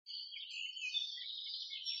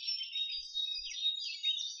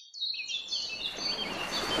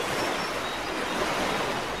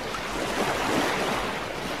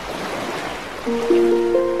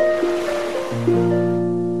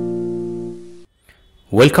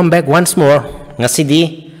Welcome back once more.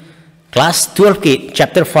 Ngasidi class 12 ki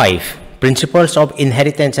chapter 5 principles of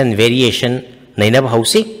inheritance and variation nainab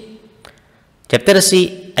hausi. Chapter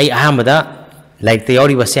si ay ahamada like the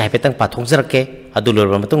yori basi hapetang pathong jarake adu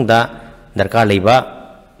lorba matung da darkar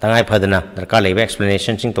leiba tangai phadana darkar leiba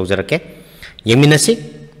explanation sing to jarake yengminasi.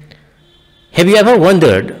 Have you ever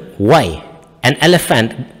wondered why an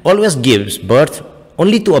elephant always gives birth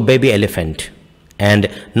only to a baby elephant and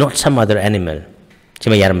not some other animal?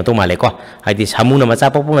 Cuma yar matung maleko. Hadi samu na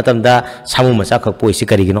maca popo matam da samu maca kak poisi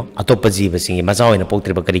karigino atau paji basingi maca oina pok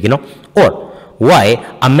triba karigino. Or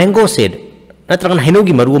why a mango seed natrangan haino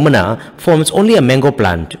gi maru mana forms only a mango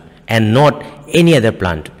plant and not any other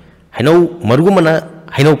plant. Haino maru mana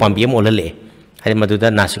haino pambi am olale. Hadi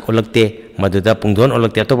maduda nasik olakte maduda pungdon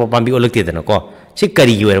olakte atau pambi olakte dana ko. Si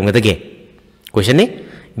karigi weram gatage. Question ni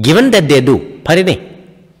given that they do pare ni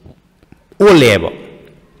olebo.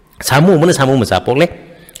 Samu mana samu maca pokle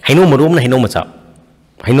haino maru mana haino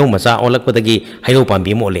maca olak patagi haino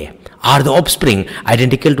pambi mole are the offspring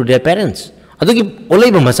identical to their parents adugi olai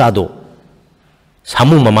ba maca do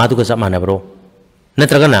samu mama du ka samana bro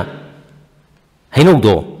natragana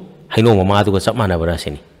haino mama du ka samana bra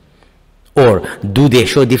sini or do they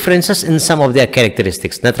show differences in some of their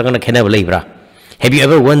characteristics natragana khena balai bra. Have you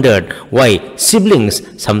ever wondered why siblings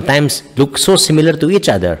sometimes look so similar to each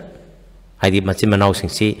other? Hadi machin manau sing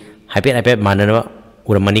si hyper manana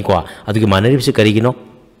uramani kwa adugi manari se karigino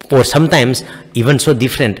or sometimes even so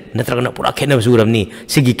different natragana pura khena uramni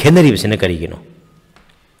sigi khenari se na karigino.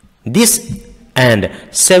 This and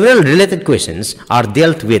several related questions are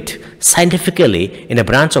dealt with scientifically in a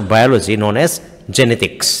branch of biology known as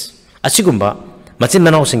genetics. Asigumba machin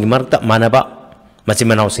manau sing marakta manaba machin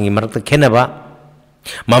manau sing marakta khenaba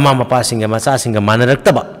mama mapa singa macha singa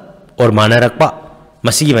manaraktaba or manarakpa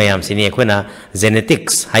masigi mayam sini ekona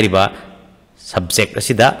genetics hariba subject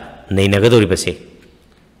asida nainagadori base.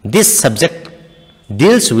 This subject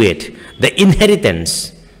deals with the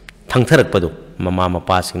inheritance thangtharak padu mama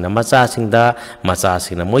mapa singna macha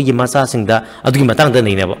singna moigi macha singda adugi matang da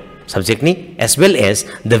nainaba subject ni as well as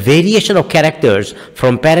the variation of characters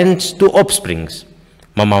from parents to offsprings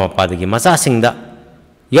mama mapa dagi macha singda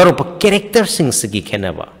yaropa character sings gi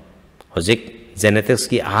khenaba hojik genetics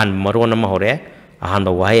ki ahan maron ma hore ahan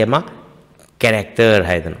ba wahai ama character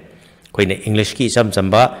haidana koine english ki sam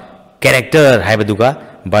samba character haibaduga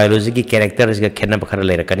biology ki characters ga khenna bakhara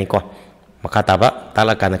leirakani ko makata ba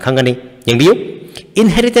tala kana khangani yengbiu.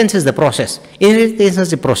 Inheritance is the process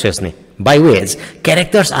ni by which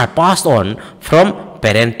characters are passed on from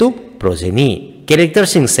parent to progeny. Character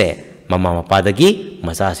sing se mama mapa dagi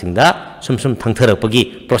macha singda sum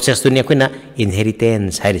thangtharakpagi process tu ni koina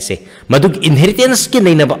inheritance harise madug inheritance ki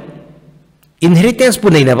nainaba inheritance pu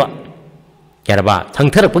nainaba yaraba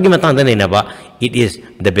thangtharakpagi matang da nainaba it is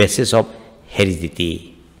the basis of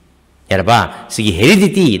heredity yaraba sigi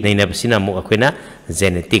heredity nainaba sina mu akoina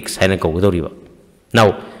genetics haina kogdoriba. Now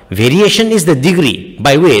variation is the degree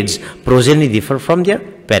by which progeny differ from their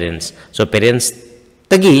parents. So parents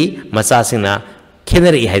tagi macha singna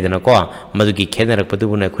khenari haidana ko madugi khenarak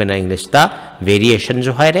padubuna koina english ta variation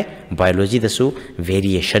jo haire biology da su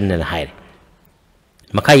variation na haire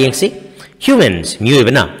maka yengsi humans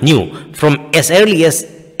knew from as early as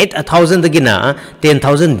 8,000 dagina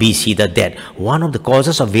 10,000 BC that one of the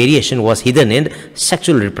causes of variation was hidden in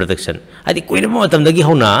sexual reproduction. Adi koina mo tam dagi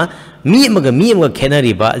hona mi amaga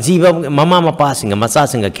khenari ba jiba mama mapa singa macha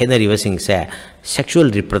singa khenari ba sing se sexual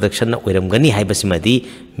reproduction na oiram gani haibasimadi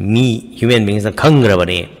mi human beings na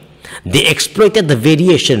khangrabane. They exploited the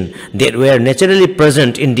variation that were naturally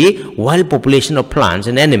present in the wild population of plants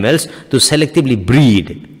and animals to selectively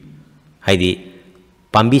breed. Haidi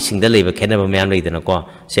pambi singda leiba khenaba mayam leidana ko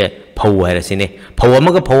se phau hairasine phau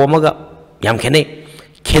amaga yam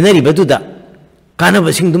khenari baduda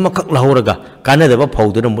kanaba singdu makak lahoraga kanadaba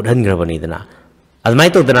phau duna mudhangrabani dana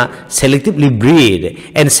admai to dana selectively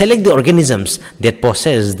breed and select the organisms that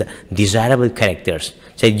possessed desirable characters.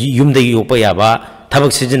 Say yumda yopa yaba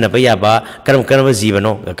thabak sijinaba yaba karam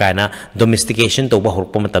jibano kaina domestication to ba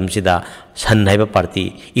horpa matam sida san haiba party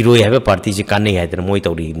iroi haiba party ji kanai haidana moi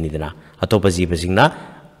tawri nidana atopa jiba singna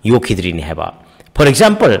yokhidri ni haiba. For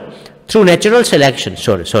example, through natural selection,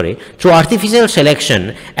 through artificial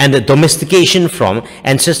selection and the domestication from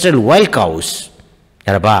ancestral wild cows,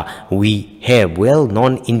 we have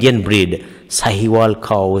well-known Indian breed Sahiwal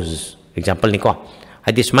cows. Example niko.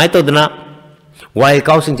 Hadis mai to dana wild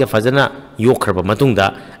cows sing fazana yokhraba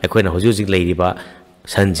matungda akoina hojuzik leiriba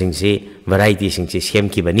san sing si variety sing si sem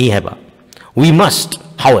ki bani haba. We must,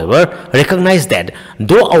 however, recognize that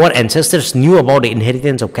though our ancestors knew about the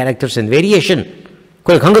inheritance of characters and variation,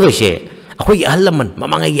 ancestors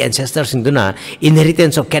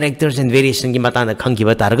inheritance of characters and variation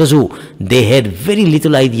they had very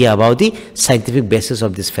little idea about the scientific basis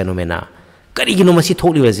of this phenomena. Scientific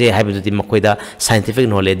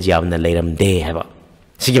knowledge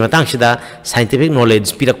scientific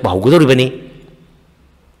knowledge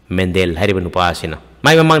Mendel Haribanupasina.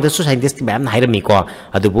 My among the scientists bam Hiramiko,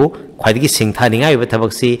 Adubu, quite sing Tania with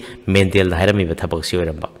Tabaxi, Mendel Hirami with Tabaxi.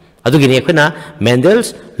 Aduginekuna,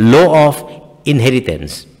 Mendel's law of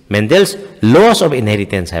inheritance. Mendel's laws of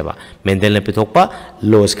inheritance have Mendel Nepitopa,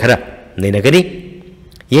 laws Kara. Ninagani?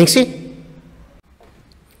 Yangsi?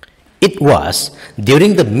 It was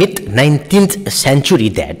during the mid-19th century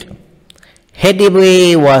that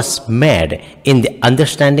headway was made in the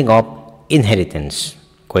understanding of inheritance.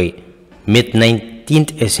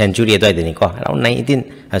 Mid-19th century around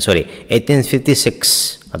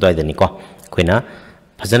 1856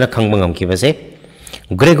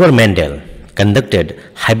 Gregor Mendel conducted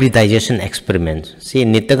hybridization experiments. See,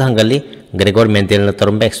 Gregor Mendel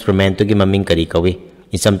experiment to give maming kari kawi.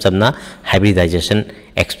 Isam samna hybridization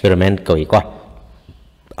experiment kawi ko.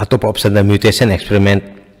 Atop option the mutation experiment.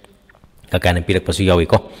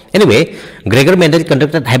 Anyway, Gregor Mendel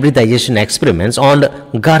conducted hybridization experiments on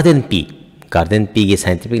garden pea. Garden pea ki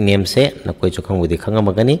scientific name se na koi chokang wudi khanga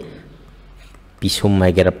magani pisum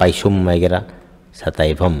maigera paisum maigera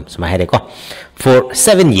sataivam samahere ko. For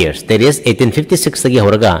 7 years, that is 1856 tagi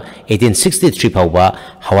horaga 1863 phauba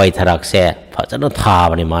Hawaii tharak se phajana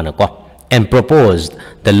thabani mana ko, and proposed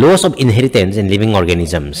the laws of inheritance in living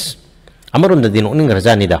organisms. Amaron da din uning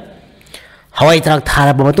rajani da Hawaii Track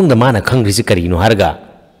Tarabatung the Mana Kangri Karino Harga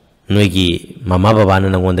Nuigi Mama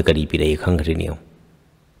Babana Wanda Karipire Kangrino.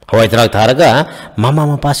 Hawaii Track Taraga,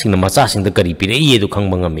 Mama passing the massaging the Karipire to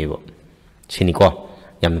Kangbangamivo. Siniko,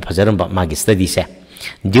 Yam Pazaram Magi studies.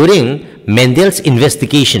 During Mendel's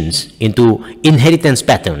investigations into inheritance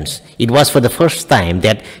patterns, it was for the first time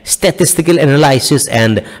that statistical analysis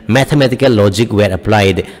and mathematical logic were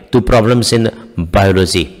applied to problems in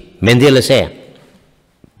biology. Mendel say,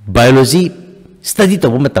 biology study to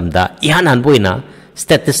matamda ihanan boina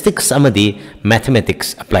statistics amadi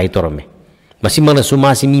mathematics apply to rome masimang na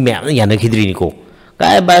sumasi mi me yana khidrini ko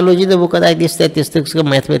kay biology da buka dai statistics ka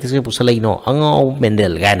mathematics ka pusalai no ang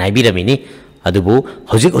Mendel ga nai biramini adubu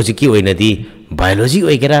hojik ki oina di biology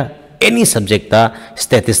oigera any subject ta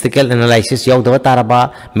statistical analysis yaudaba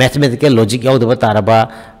taraba mathematical logic yaudaba taraba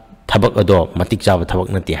thabak ado matik jaba thabak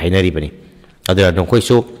nati hainari bani adu no koi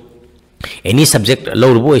so any subject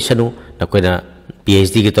low isanu nakoina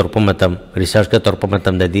PhD ke torpamatam research ke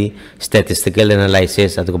torpamatam dadi statistical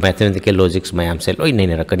analysis adu mathematical logics mayam se loi nei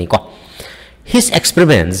rakani ko. His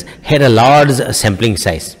experiments had a large sampling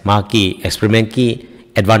size. Maki experiment ki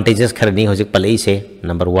advantages kharani hojik palai se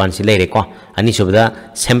number 1 si leire ko ani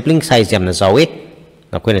subda sampling size yamna sawe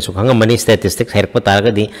nakoina sukhanga mani statistics her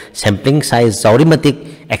pataraga di sampling size sauri matik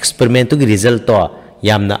experiment to result to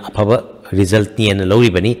yamna aphaba result ni and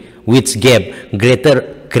lowi bani, which gave greater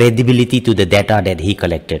credibility to the data that he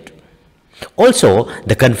collected. Also,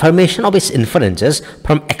 the confirmation of his inferences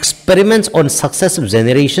from experiments on successive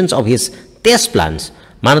generations of his test plants,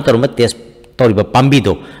 manatorma test toriba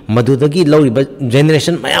pambido, madudagi lowiba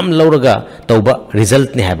generation mayam loraga tauba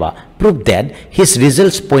result ni haba, proved that his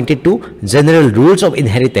results pointed to general rules of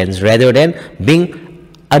inheritance rather than being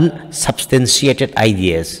unsubstantiated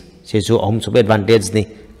ideas. So, advantage ni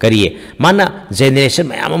kariye mana generation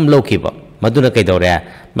mayam lokiba maduna kay dawra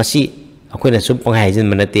masi akoina sum panghayjin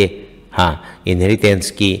manate ha inheritance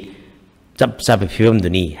ki chap phibam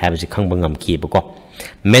duni habsi khangbangam ki bako.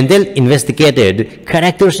 Mendel investigated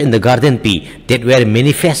characters in the garden pea that were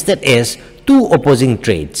manifested as two opposing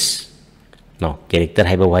traits. No character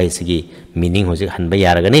haiba wai sigi meaning hoji hanba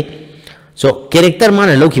yaragani. So character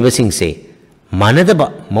mana lokiba sing se manadaba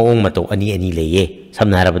maong mato ani leye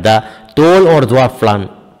samna harabada tall or dwarf plant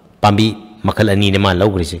pambi makal ani nema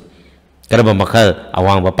lawgrisi karaba makal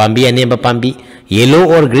awang ba pambi ane ba pambi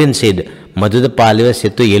yellow or green seed maduda paliwa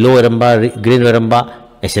setu yellow eramba green eramba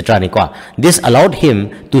etc. This allowed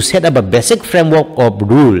him to set up a basic framework of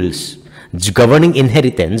rules governing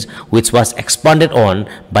inheritance, which was expanded on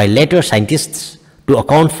by later scientists to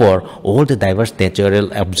account for all the diverse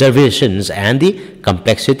natural observations and the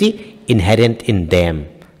complexity inherent in them.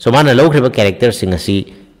 So man lawgriba characters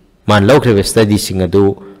singasi man lawgriba studies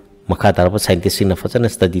singadu makhatarapa scientists sing na fachana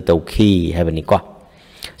study tawki habani ko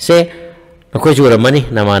se nakoi jura mani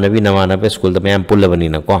namanabi school da mayam pullabani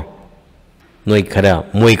na ko noi khara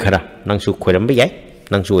moi khara nangsu khoiramba yai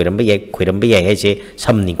nangsu oiramba yai khoiramba yai hai se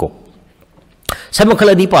samni ko Sama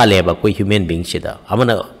kala ni pa leba koi human being sida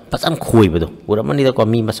amana pasan khoi bedo ura mani da ko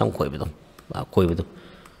mi masang khoi bedo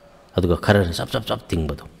aduga khara sap ting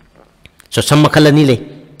bedo so sama kala ni le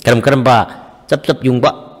karam ba chap yung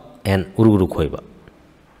ba and uru khoi ba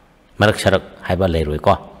marak sharak hai ba le roi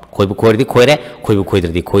ko khoi bu khoi di khoi re khoi bu khoi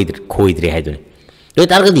di khoi dre hai dune do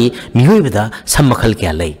tar ga di mi hoi beda sama khal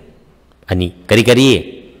kya le ani kari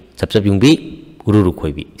chap yung bi uru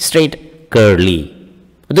khoi bi straight curly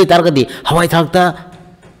do tar ga di hawai thak ta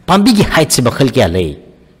pambi gi height se bakhal kya le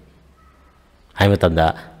hai matanda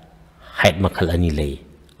height makhal ani le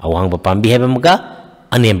awang ba pambi hai ba maga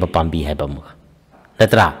anem ba pambi hai ba maga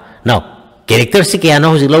natra now character se kya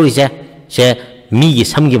no hojik lo ri se mi gi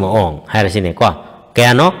sam gi ma ong hai ra sine ko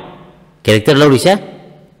kya no character lo ri se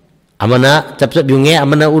amana chap yunge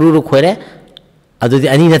amana uru khoire adu di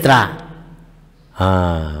ani natra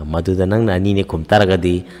madu da nang na ani ne kum tar ga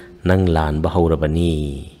di nang lan ba haura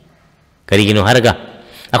bani kari gino haraga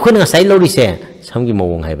akhoi nga sai lori se samgi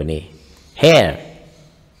mawong hai bani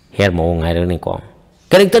hair mawong hai rani ko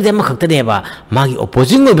character de ma khakta ne ba magi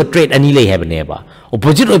opposing oi ba trait ani lei hai bani ba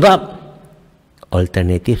opposite oi ba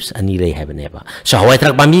alternatives ani lei hai bani ba so hawai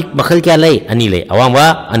trak pambi bakhal kya lei ani lei awang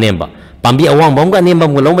ba anem ba pambi awang bam ga anem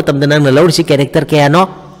bam lo ma tam da nang na lori si character kya no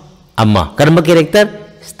amma karma character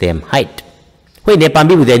stem height Hoi ne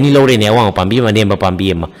pambi bu ni lo re ne awang pambi ma ne ma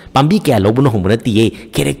pambi kya lo bu no hong bana ti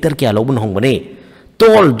character kya lo bu no hong bane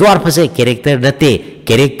tol dwar phase character nate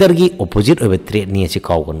character gi opposite obe trait ni si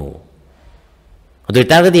kaw ganu adu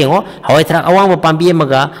ta ga di ngo hawai thrak awang ba pambi ma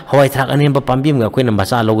ga hawai thrak anem ba pambi ma koi na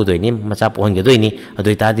masa lo gu doi ni masa pohon ge doi ni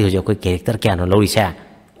adu ta di ho je koi character kya no lo ri sa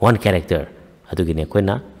one character adu gi ne koi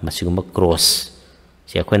na masigum cross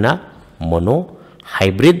se koi na mono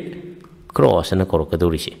hybrid cross na kor ka do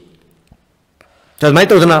ri si so mai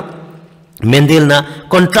to na Mendel na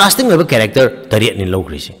contrasting of a character tariat ni low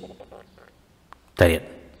crisi tariat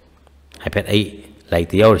I bet I like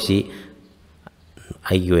the hour si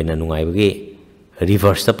I go in a nungai bagi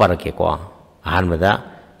reverse the parake ko ahan mada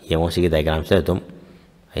yang si diagram sa tum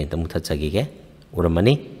ay tamu tatsagi ke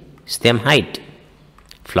uramani stem height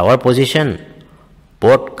flower position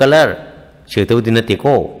pot color situ dinati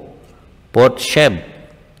ko pot shape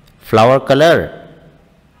flower color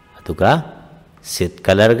atuka seed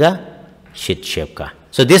color ga sheet shape ka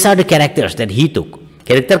so these are the characters that he took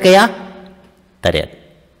character kaya tariat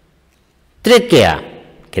trait kaya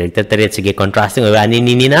character tariat sige contrasting over ani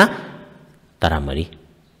ni na taramari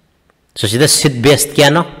so sida seed based kya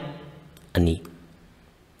no ani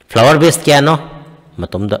flower based kya no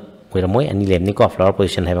matum da koiramoy ani lemni ko flower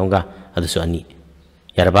position hai banga adu so ani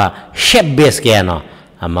yarba shape based kya no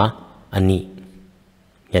ama ani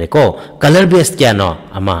yare ko color based kya no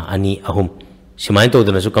ama ani ahum Simain to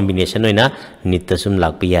su combination no ina nita sum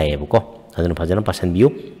lag piya e buko aduna phajana pasan view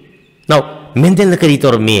now Mendel na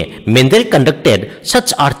karitor me Mendel conducted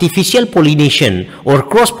such artificial pollination or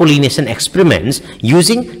cross pollination experiments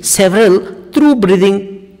using several true breeding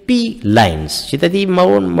pea lines sitati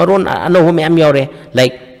maron ano ho me am yore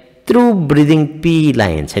like true breeding pea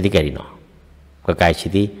lines hadi karino ko kai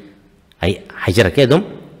siti ai hajar ke dum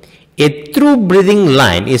a true breeding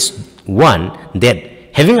line is one that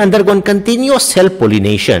having undergone continuous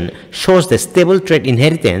self-pollination shows the stable trait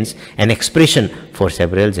inheritance and expression for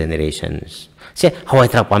several generations. Se hawai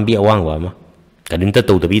thrak pambi awang wa ma kadimta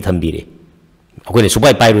to tabi thambire akoi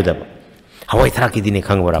subai pairu da hawai thrak ki dine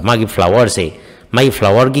khangwara magi flower se mai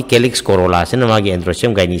flower gi calyx corolla se na magi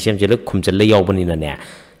androecium gynoecium je le khumchal le yawbani na ne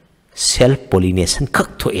self pollination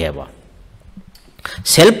khak tho eba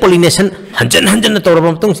self pollination hanjan na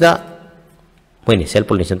torabam tung sa When self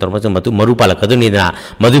pollination tormas matu maru pala kaduni na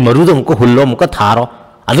madu maru dum ko hullo muka tharo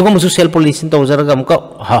adugo musu self pollination to jaraga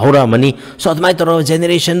muka hahura mani so admai toro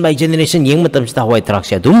generation by generation yeng matam sta hawai thrak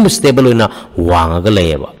sia dum stable na wanga ga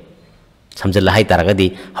leba samjal hai taraga di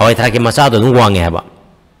hawai thrak ke masa do dum wang heba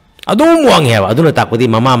adum wang heba aduna takpudi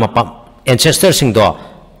mama mapa ancestors sing do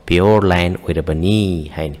pure line oirabani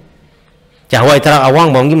haini ja hawai thrak awang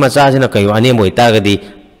bongi masa jina kayo ane moi ta ga di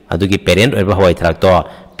adugi parent oiba hawai thrak to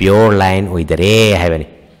pure line oidare haibani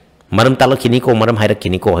maram talo kini ko maram haira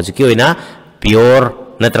kini ko hajiki oina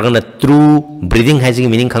pure natragana true breeding haji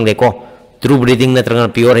meaning khangde ko true breeding natragana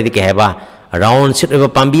pure hedi ke heba round shit oba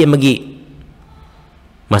pambi amagi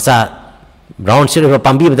masa round shit oba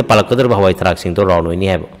pambi bata palakador ba hawai thrak sing to round oini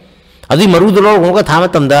heba adi maru do lo ga thama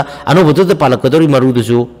tamda anu butu de palakadori maru du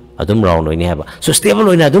su adum round oini heba so stable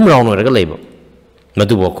oina adum round oraga leibo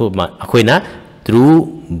madu bo ko akoina true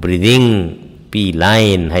breeding P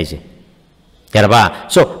line hai se yarba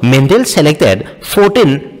so Mendel selected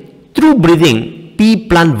 14 true breeding pea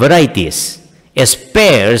plant varieties as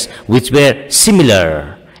pairs which were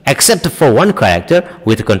similar except for one character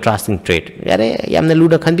with a contrasting trait. Yare yamna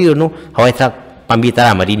luda khandi no hawai thak pambi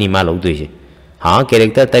tara mari ni ma log doise. Ha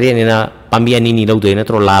character tari ni na pambi ani ni log doina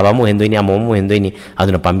tro lava mo hendo ni amo mo hendo ni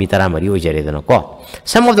aduna pambi tara mari o jare dana ko.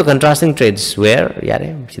 Some of the contrasting traits were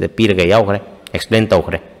yare sida pira ga yaw khare explain taw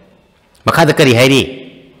khare. Makha da kari hairi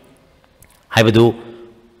haibadu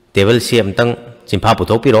table si amtang simpha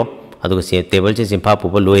puthok piro aduga si table si simpha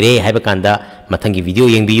puba loire haiba kanda mathangi video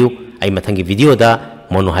yengbiyu ai mathangi video da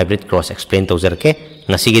monohybrid cross explain tawjarke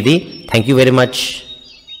ngasi gidi. Thank you very much.